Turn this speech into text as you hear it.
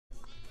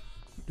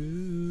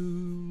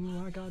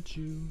I got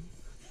you.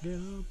 Get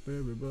up,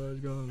 everybody's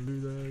gonna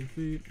lose their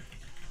feet.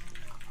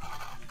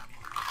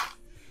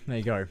 There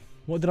you go.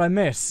 What did I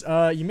miss?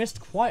 You missed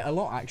quite a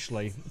lot,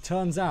 actually. It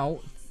turns out,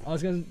 I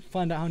was going to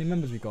find out how many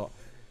members we got.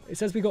 It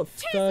says we got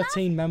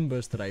 13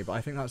 members today, but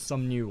I think that's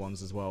some new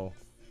ones as well.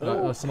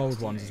 Some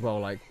old ones as well,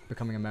 like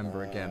becoming a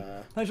member again.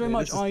 Thanks very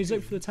much,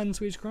 Isaac, for the 10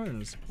 Swedish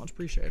kroners. Much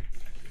appreciated.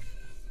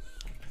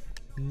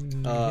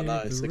 Oh,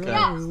 nice. Okay.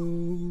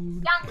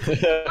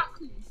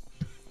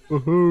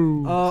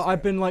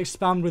 I've been like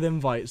spammed with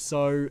invites,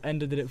 so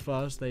Ender did it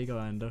first. There you go,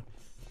 Ender.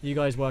 You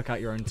guys work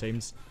out your own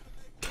teams.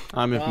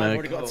 I'm with Meg.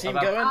 Already got a team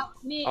going?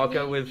 I'll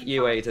go with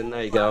you, Aiden.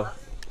 There you go.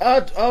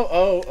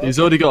 Okay. He's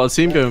already got a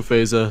team going,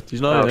 Phaser. Did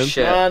you know him?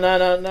 Shit.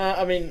 No.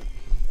 I mean,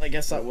 I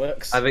guess that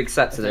works. I've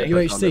accepted it.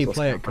 UHC,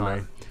 play it,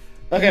 Kai.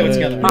 Okay, we're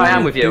together. I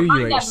am with you. Do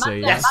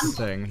UHC, Yes. that's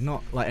the thing.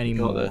 Not like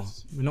anymore.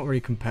 We're not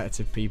really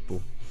competitive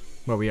people.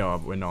 Well, we are,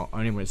 but we're not.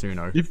 Only with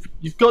Uno.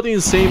 You've got the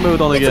insane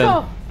mode on again.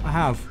 I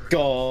have.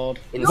 God.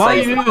 Why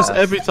do you do this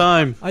every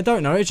time? I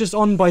don't know. It's just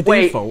on by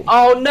Wait. default.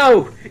 Oh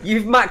no!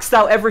 You've maxed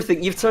out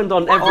everything. You've turned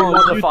on every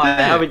modifier,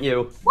 haven't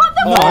you? What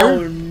the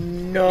Oh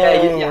no.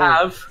 Yeah, you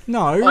have.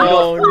 No. You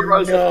got 3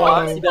 rows of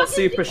parts, you got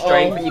super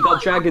strength, and you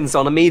got dragons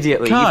on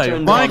immediately. Kai, You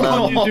turned why on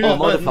can't you do all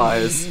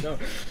modifiers.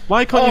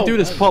 Why can't you do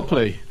this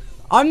properly?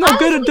 I'm not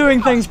good at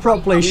doing things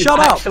properly. Shut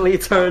You've up. actually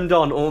turned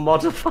on all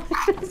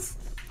modifiers.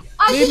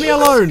 Leave me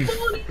alone.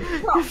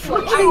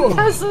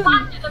 peasant.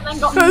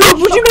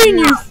 What do you mean,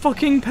 you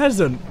fucking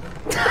peasant?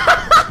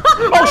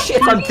 Oh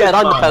shit, I'm dead.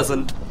 I'm the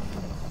peasant.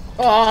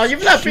 Oh,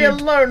 you've left me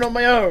alone on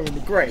my own.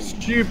 Great.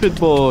 Stupid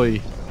boy.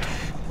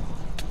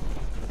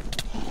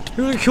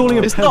 Who are you calling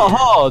a It's peasant? not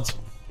hard.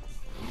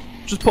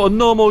 Just put a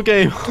normal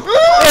game.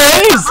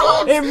 It is!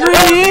 It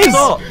really is!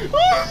 Oh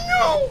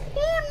no!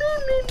 Oh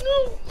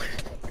no!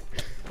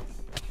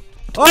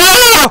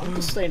 Oh!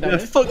 Staying down Yeah,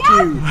 here. fuck you.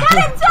 Get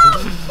him,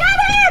 Tom! Get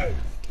him!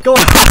 Go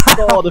on!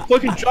 Oh, the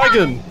fucking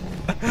dragon.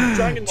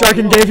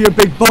 Dragon gave you a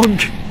big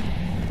bonk.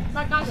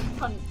 That guy's a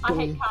cunt. I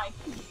hate Kai.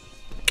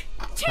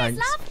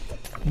 Thanks.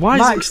 Why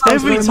Max, is it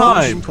every thanks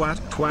time?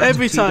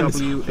 Every time.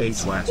 You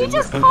just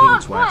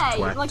can't play.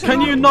 Like Can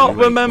you not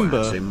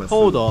remember?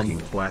 Hold on.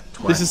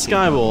 This is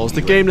Skywars,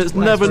 the game that's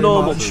never very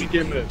normal much. to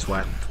begin with.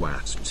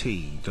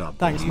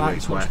 Thanks,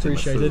 Max. Much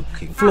appreciated.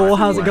 Floor,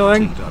 how's it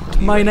going?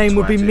 My name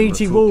would be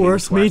Meaty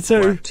Walrus. Me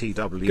too. Good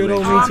old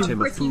Meaty.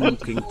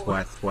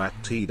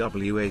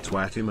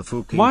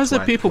 Why is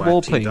there people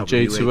role-playing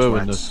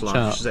J2O in this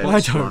chat? I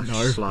don't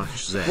know.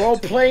 Role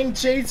playing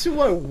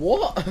J2O.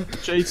 What?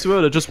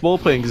 J2O, they're just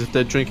role-playing as if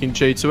they're drinking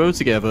J2O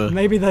together.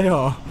 Maybe they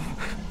are.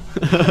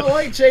 I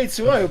like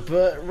J2O,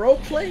 but role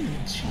playing.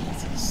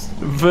 Jesus.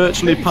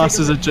 Virtually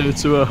passes a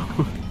J2O.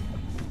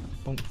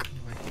 Bonk.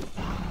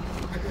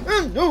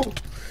 No.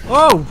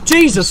 Oh,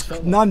 Jesus!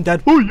 No, I'm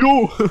dead. Oh,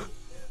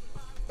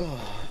 yo!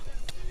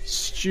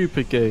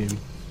 Stupid game.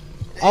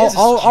 I'll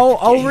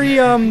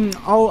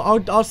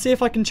see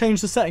if I can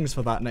change the settings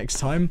for that next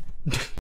time.